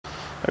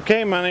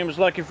Okay, my name is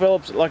Lucky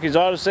Phillips at Lucky's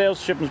Auto Sales,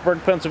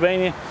 Shippensburg,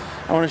 Pennsylvania.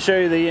 I want to show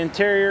you the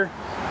interior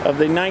of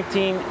the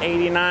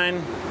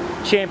 1989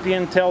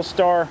 Champion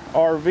Telstar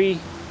RV.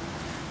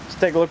 Let's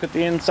take a look at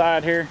the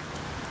inside here.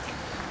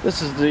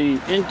 This is the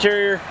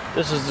interior.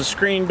 This is the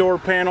screen door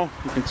panel.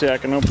 You can see I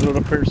can open it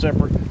up here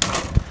separate.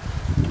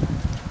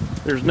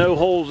 There's no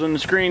holes in the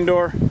screen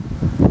door.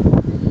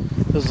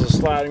 This is a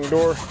sliding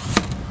door.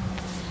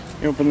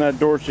 You open that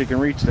door so you can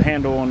reach the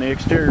handle on the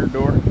exterior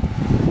door.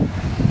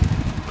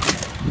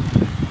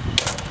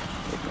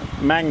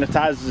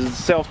 Magnetizes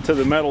itself to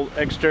the metal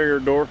exterior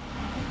door.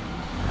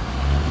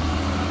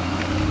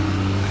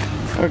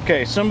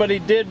 Okay, somebody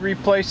did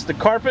replace the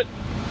carpet.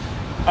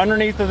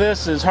 Underneath of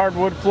this is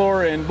hardwood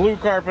floor and blue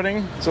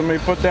carpeting. Somebody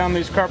put down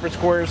these carpet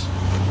squares.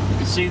 You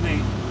can see the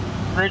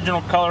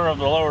original color of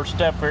the lower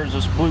step. Here's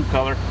this blue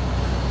color.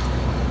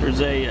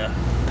 There's a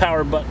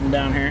power button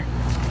down here.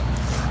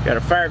 Got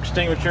a fire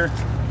extinguisher.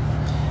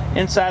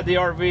 Inside the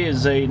RV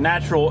is a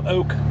natural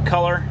oak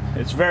color.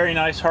 It's very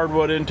nice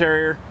hardwood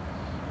interior.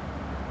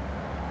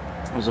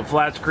 There's a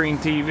flat screen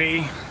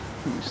TV.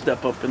 Let me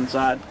step up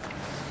inside.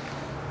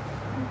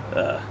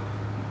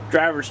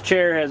 Driver's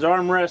chair has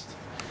armrest.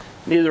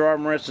 Neither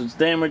armrest is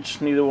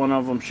damaged. Neither one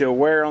of them show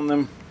wear on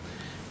them.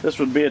 This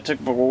would be a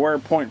typical wear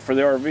point for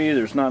the RV.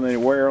 There's not any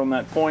wear on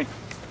that point.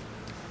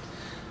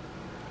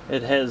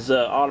 It has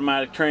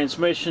automatic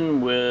transmission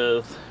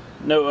with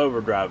no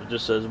overdrive. It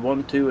just says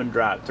 1, 2, and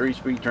drive.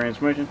 3-speed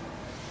transmission.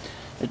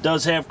 It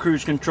does have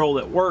cruise control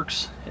that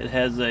works. It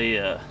has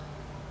a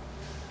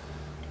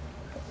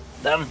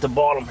down at the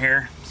bottom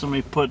here,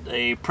 somebody put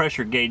a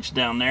pressure gauge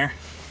down there,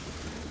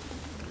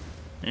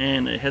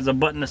 and it has a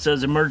button that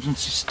says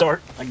emergency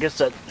start. I guess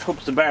that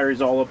hooks the batteries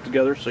all up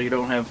together so you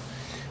don't have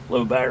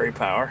low battery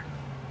power.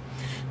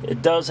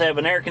 It does have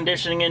an air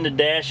conditioning in the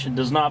dash. It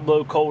does not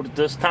blow cold at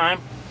this time.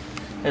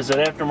 It has an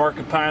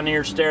aftermarket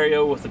Pioneer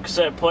stereo with a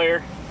cassette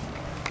player.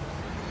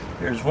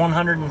 There's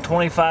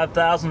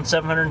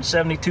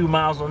 125,772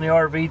 miles on the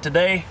RV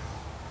today.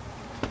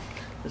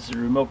 This is a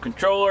remote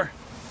controller.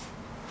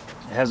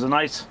 It has a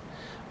nice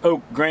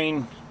oak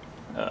grain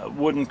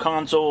wooden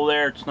console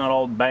there. It's not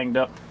all banged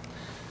up.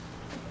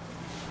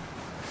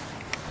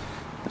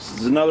 This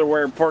is another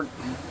wear point.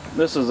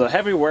 This is a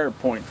heavy wear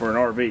point for an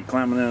RV,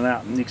 climbing in and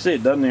out. And you can see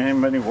it doesn't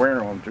have any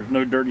wear on it. There's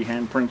no dirty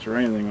handprints or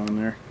anything on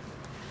there.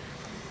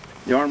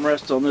 The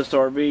armrests on this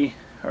RV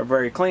are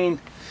very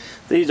clean.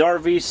 These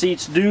RV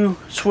seats do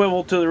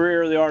swivel to the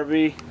rear of the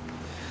RV.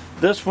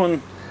 This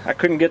one, I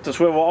couldn't get the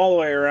swivel all the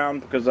way around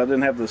because I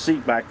didn't have the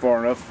seat back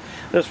far enough.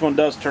 This one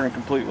does turn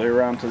completely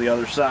around to the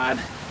other side.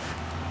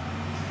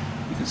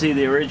 You can see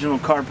the original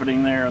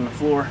carpeting there on the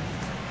floor.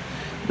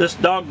 This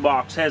dog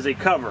box has a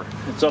cover.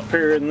 It's up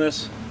here in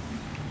this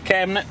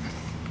cabinet.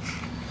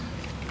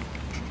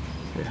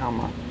 See how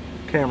my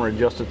camera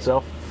adjusts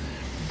itself.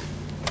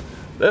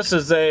 This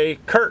is a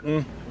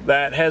curtain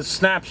that has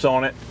snaps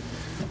on it,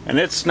 and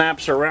it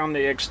snaps around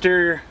the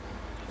exterior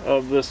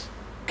of this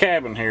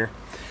cabin here,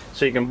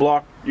 so you can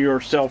block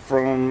yourself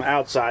from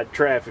outside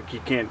traffic.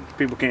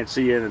 People can't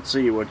see in and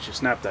see you once you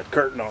snap that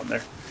curtain on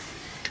there.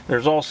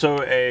 There's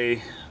also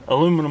a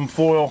aluminum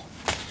foil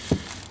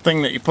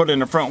thing that you put in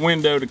the front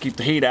window to keep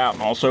the heat out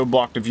and also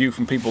block the view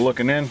from people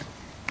looking in.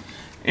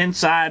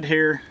 Inside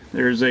here,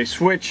 there's a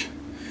switch.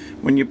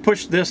 When you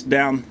push this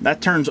down,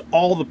 that turns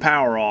all the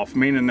power off,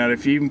 meaning that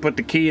if you even put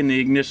the key in the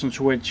ignition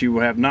switch, you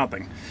will have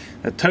nothing.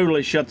 That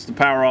totally shuts the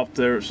power off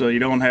there, so you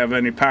don't have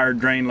any power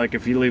drain like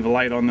if you leave a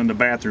light on in the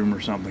bathroom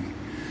or something.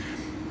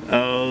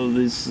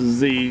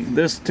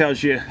 This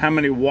tells you how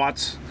many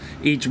watts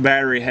each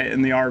battery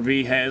in the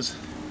RV has.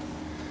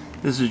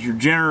 This is your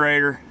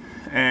generator,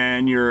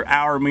 and your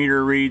hour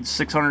meter reads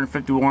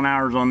 651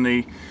 hours on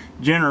the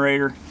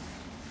generator.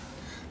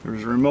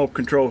 There's a remote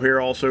control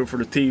here also for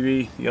the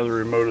TV. The other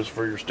remote is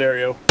for your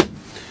stereo.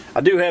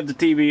 I do have the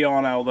TV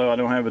on, although I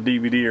don't have a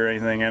DVD or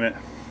anything in it.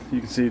 You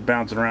can see it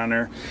bouncing around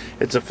there.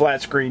 It's a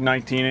flat screen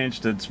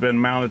 19-inch that's been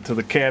mounted to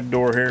the cab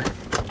door here.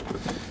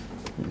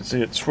 You can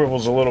see it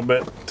swivels a little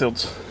bit,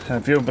 tilts. And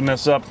if you open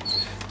this up,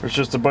 there's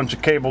just a bunch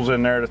of cables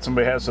in there that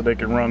somebody has so they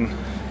can run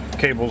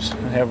cables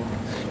and have a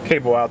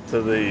cable out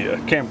to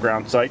the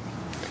campground site.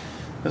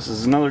 This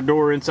is another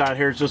door inside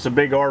here. It's just a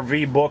big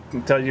RV book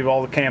and tells you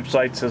all the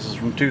campsites. This is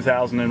from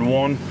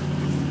 2001.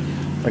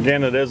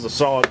 Again, it is a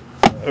solid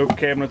oak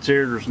cabinets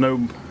here. There's no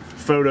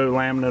photo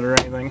laminate or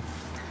anything.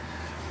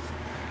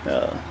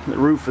 The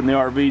roof in the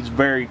RV is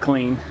very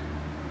clean.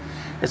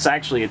 It's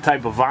actually a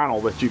type of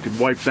vinyl that you could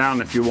wipe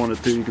down if you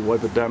wanted to. You could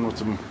wipe it down with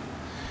some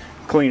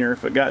cleaner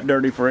if it got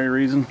dirty for any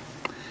reason.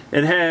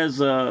 It has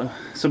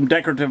some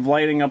decorative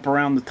lighting up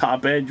around the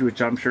top edge,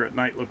 which I'm sure at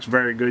night looks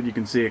very good. You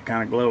can see it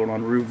kind of glowing on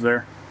the roof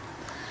there.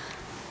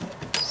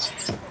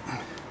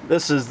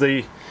 This is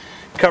the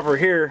cover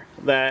here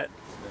that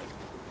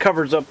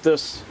covers up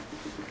this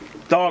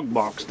dog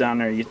box down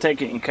there. You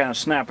take it and kind of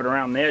snap it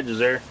around the edges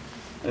there.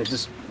 And it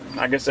just,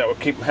 I guess that would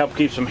help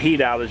keep some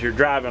heat out as you're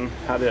driving.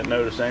 I didn't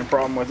notice any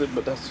problem with it,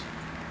 but that's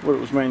what it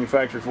was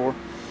manufactured for.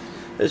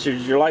 This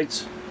is your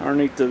lights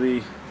underneath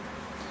the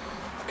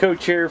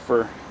coach here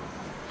for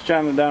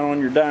shining down on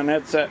your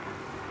dinette set.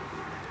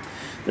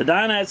 The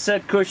dinette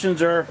set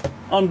cushions are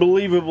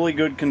unbelievably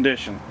good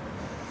condition.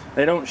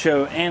 They don't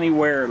show any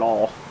wear at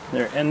all.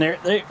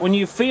 When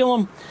you feel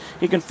them,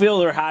 you can feel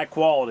they're high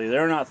quality.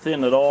 They're not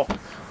thin at all.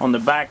 On the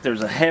back,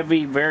 there's a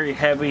heavy, very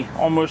heavy,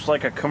 almost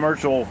like a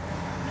commercial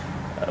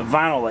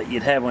vinyl that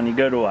you'd have when you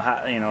go to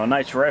a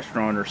nice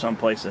restaurant or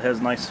someplace that has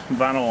nice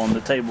vinyl on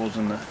the tables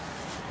and the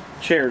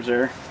chairs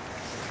there.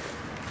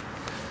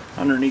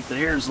 Underneath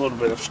here is a little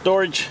bit of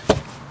storage,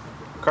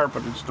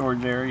 carpeted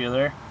storage area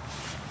there.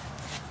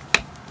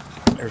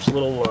 There's a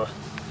little,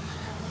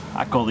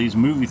 I call these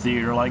movie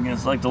theater lighting.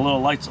 It's like the little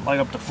lights that light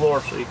up the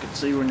floor so you can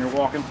see when you're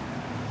walking.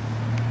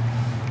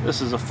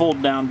 This is a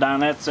fold down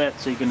dinette set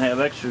so you can have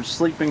extra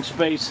sleeping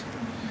space.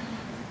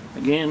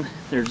 Again,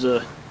 there's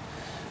a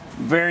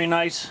very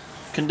nice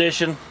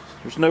condition.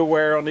 There's no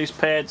wear on these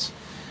pads.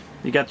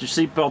 You got your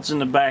seat belts in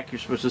the back. You're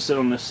supposed to sit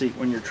on this seat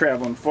when you're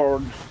traveling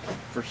forward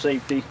for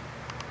safety.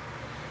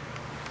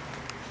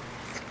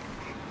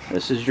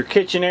 This is your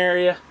kitchen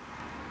area.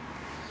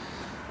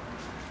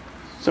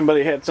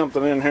 Somebody had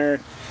something in here.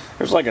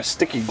 There's like a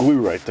sticky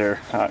glue right there.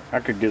 I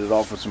could get it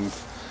off with some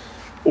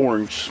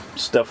orange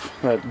stuff,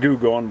 that goo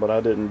gone, but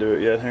I didn't do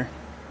it yet here.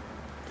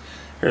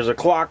 There's a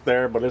clock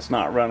there, but it's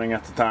not running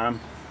at the time.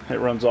 It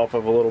runs off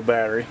of a little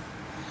battery.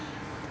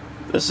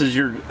 This is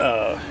your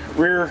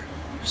rear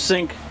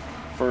sink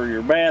for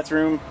your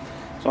bathroom.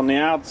 It's on the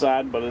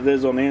outside, but it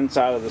is on the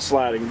inside of the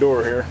sliding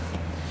door here.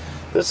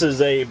 This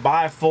is a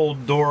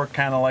bifold door,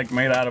 kind of like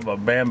made out of a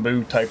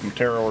bamboo type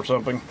material or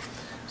something.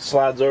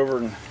 Slides over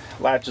and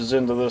latches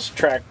into this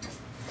track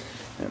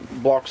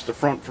and blocks the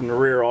front from the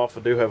rear off.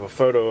 I do have a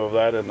photo of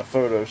that in the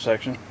photo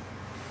section.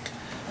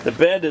 The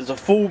bed is a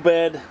full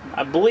bed.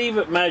 I believe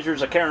it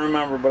measures, I can't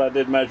remember, but I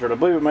did measure it. I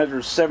believe it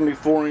measures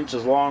 74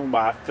 inches long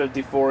by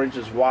 54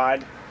 inches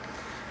wide.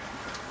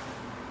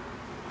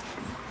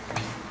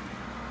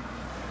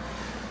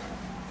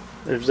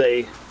 There's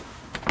a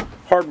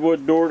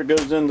hardwood door that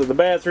goes into the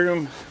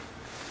bathroom.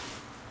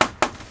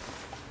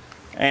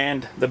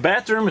 And the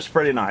bathroom is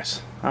pretty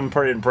nice. I'm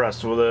pretty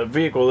impressed with a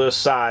vehicle this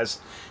size.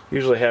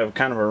 Usually have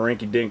kind of a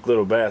rinky-dink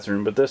little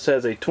bathroom, but this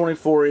has a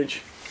 24 inch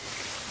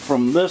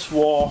from this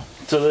wall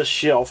to this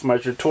shelf,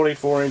 measured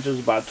 24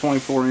 inches by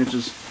 24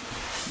 inches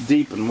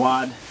deep and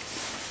wide.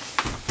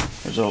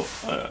 There's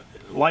a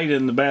light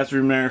in the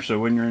bathroom there, so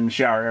when you're in the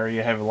shower area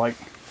you have a light.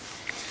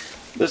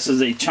 This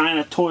is a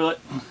China toilet,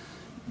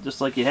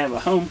 just like you have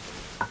at home,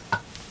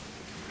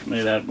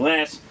 made out of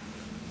glass.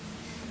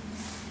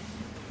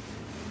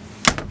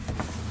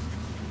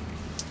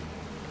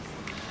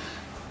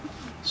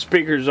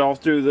 Speakers all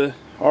through the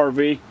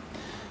RV.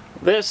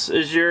 This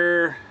is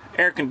your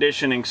air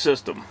conditioning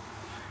system.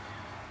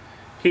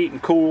 Heat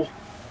and cool.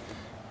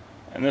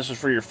 And this is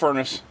for your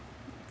furnace,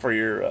 for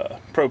your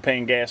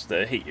propane gas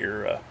to heat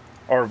your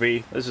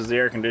RV. This is the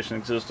air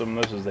conditioning system.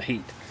 This is the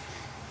heat.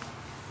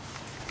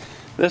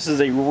 This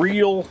is a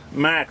real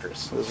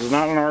mattress. This is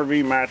not an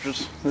RV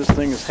mattress. This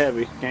thing is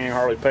heavy. Can't even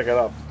hardly pick it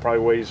up. Probably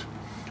weighs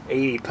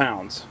 80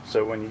 pounds.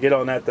 So when you get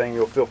on that thing,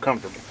 you'll feel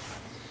comfortable.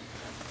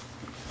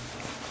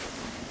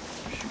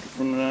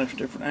 From a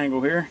different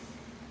angle here.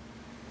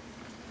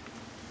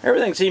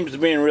 Everything seems to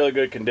be in really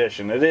good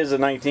condition. It is a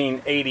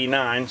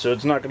 1989, so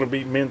it's not going to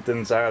be mint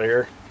inside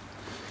here,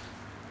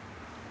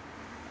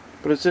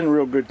 but it's in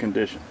real good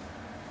condition.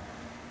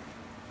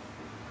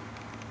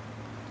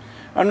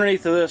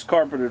 Underneath of this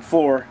carpeted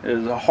floor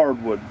is a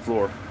hardwood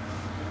floor.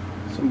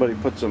 Somebody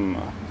put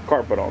some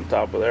carpet on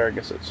top of there. I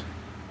guess it's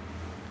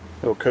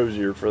a little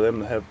cozier for them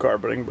to have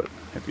carpeting, but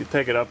if you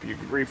take it up, you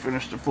can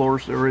refinish the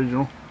floors the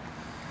original.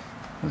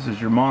 This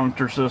is your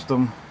monitor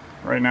system.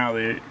 Right now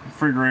the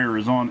refrigerator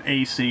is on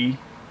AC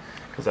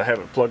because I have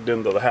it plugged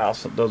into the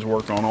house. It does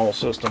work on all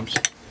systems.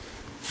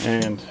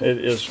 And it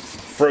is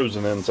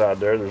frozen inside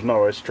there. There's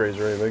no ice trays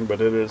or anything,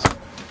 but it is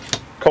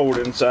cold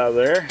inside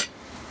there.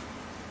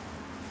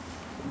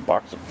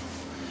 Box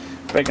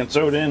of baking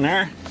soda in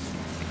there.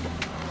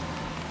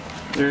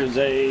 There's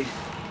a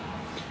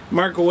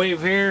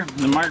microwave here.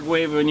 The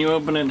microwave, when you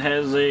open it,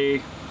 has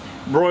a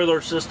broiler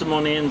system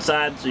on the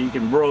inside, so you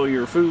can broil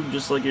your food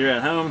just like you're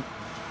at home,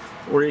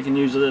 or you can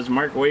use it as a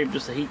microwave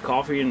just to heat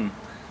coffee and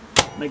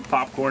make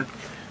popcorn.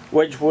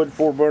 Wedgewood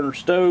 4-burner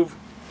stove.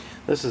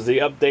 This is the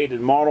updated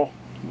model.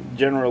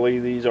 Generally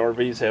these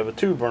RVs have a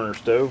 2-burner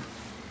stove,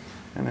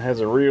 and it has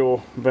a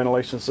real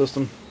ventilation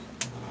system.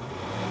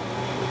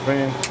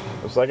 Fan,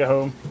 looks like a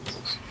home.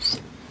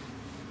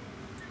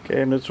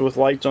 Cabinets with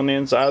lights on the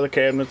inside of the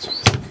cabinets.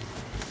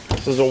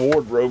 This is a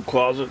wardrobe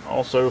closet,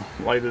 also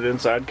lighted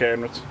inside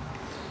cabinets.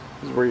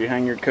 This is where you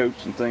hang your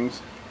coats and things.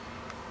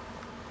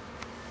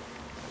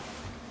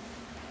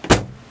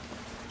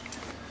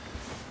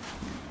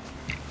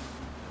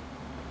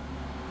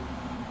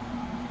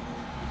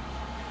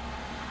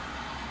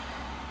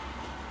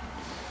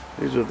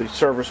 These are the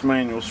service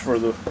manuals for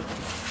the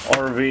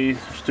RV.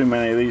 There's too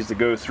many of these to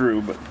go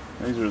through, but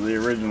these are the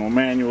original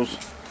manuals.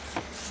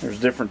 There's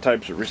different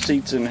types of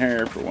receipts in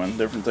here for when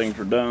different things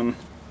were done.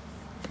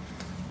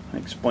 I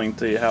explain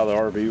to you how the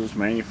RV was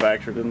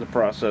manufactured in the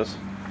process.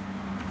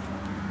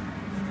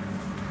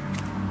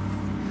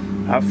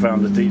 I've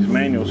found that these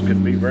manuals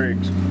could be very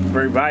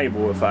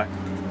valuable if I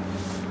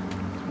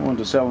wanted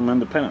to sell them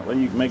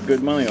independently. You can make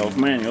good money off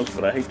manuals,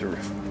 but I hate to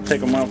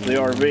take them off the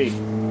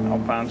RV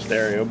Alpine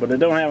stereo. But they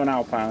don't have an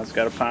Alpine, it's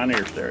got a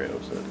Pioneer stereo,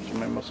 so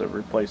somebody must have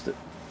replaced it.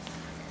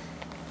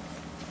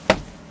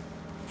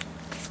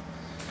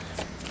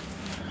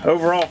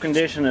 Overall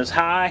condition is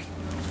high.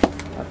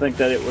 I think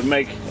that it would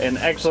make an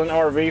excellent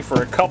RV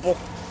for a couple.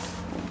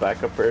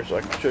 Back up here so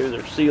I can show you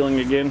their ceiling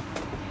again.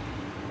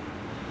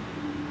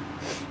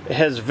 It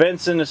has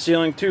vents in the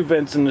ceiling, 2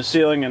 vents in the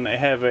ceiling, and they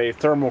have a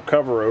thermal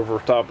cover over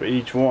top of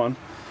each one.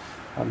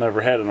 I've never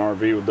had an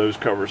RV with those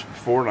covers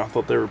before, and I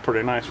thought they were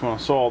pretty nice when I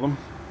saw them.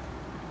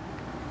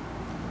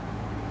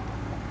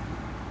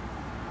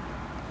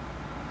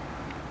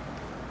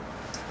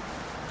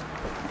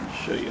 I'll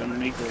show you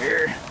underneath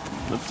here.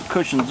 Lift the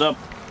cushions up.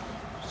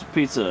 Just a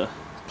piece of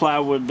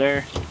plywood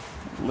there.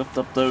 Lift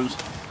up those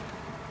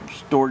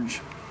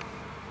storage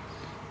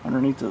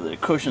underneath of the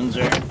cushions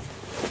there.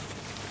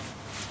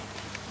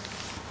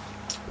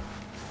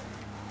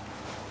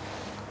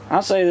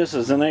 I'll say this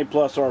is an A+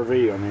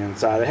 RV on the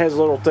inside. It has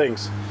little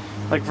things.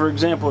 Like for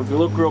example, if you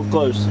look real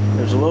close,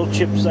 there's a little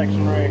chip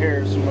section right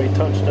here somebody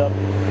touched up.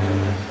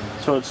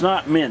 So it's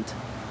not mint,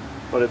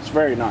 but it's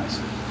very nice.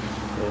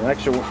 An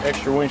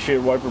extra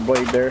windshield wiper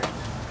blade there.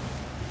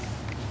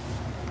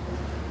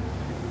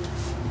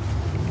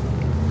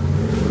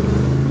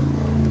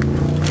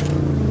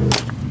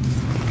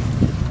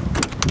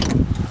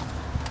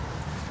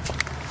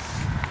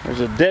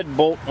 There's a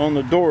deadbolt on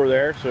the door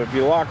there, so if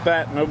you lock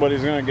that,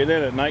 nobody's going to get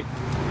in at night.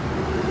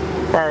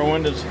 Power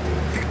windows.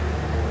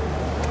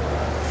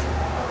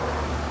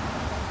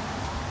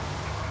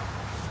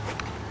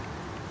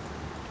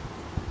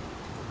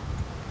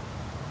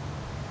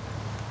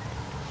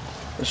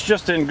 It's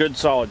just in good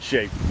solid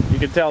shape. You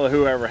can tell that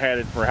whoever had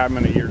it for how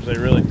many years, they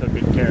really took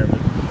good care of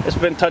it. It's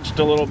been touched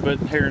a little bit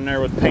here and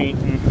there with paint,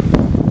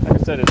 and like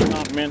I said, it's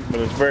not mint, but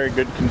it's very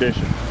good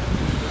condition.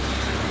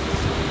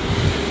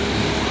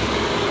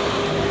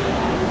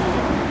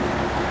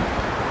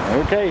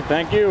 Okay,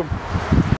 thank you.